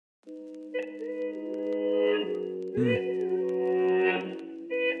Some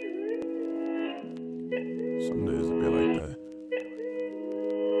days it be like that.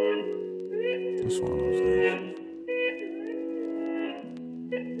 It's one of those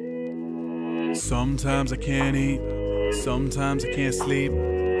days. Sometimes I can't eat, sometimes I can't sleep.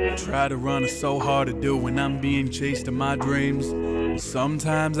 Try to run, it's so hard to do when I'm being chased in my dreams.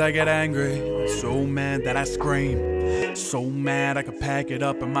 Sometimes I get angry, so mad that I scream. So mad I could pack it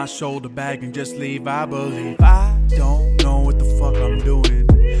up in my shoulder bag and just leave. I believe I don't know what the fuck I'm doing.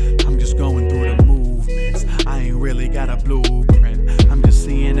 I'm just going through the movements. I ain't really got a blueprint. I'm just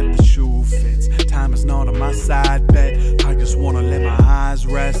seeing if the shoe fits. Time is not on my side bet. I just wanna let my eyes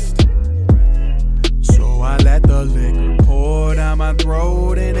rest. So I let the liquor pour down my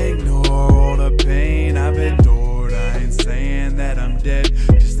throat and ignore all the pain I've endured. I ain't saying that I'm dead,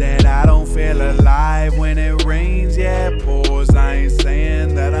 just that I don't feel alive when it rains. Yeah, it pours. I ain't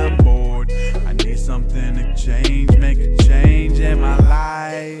saying that I'm bored. I need something to change, make a change in my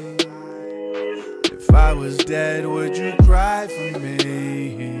life. If I was dead, would you cry for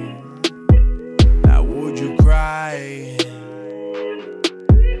me? Now would you cry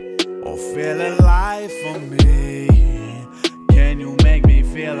or feel alive for me? Can you make me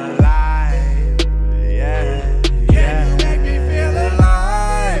feel alive? Yeah, can you make me feel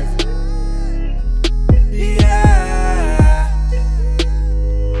alive? Yeah.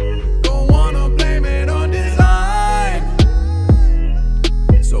 Don't wanna blame it on design.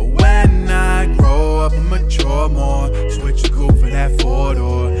 So when I grow up and mature more, switch the coupe for that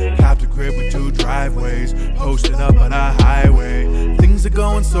 4-door. Copped a crib with 2 driveways, posted up on a highway. Things are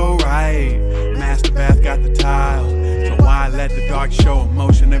going so right. Master bath got the tile, so why let the dark show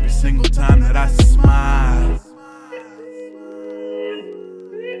emotion every single time that I smile?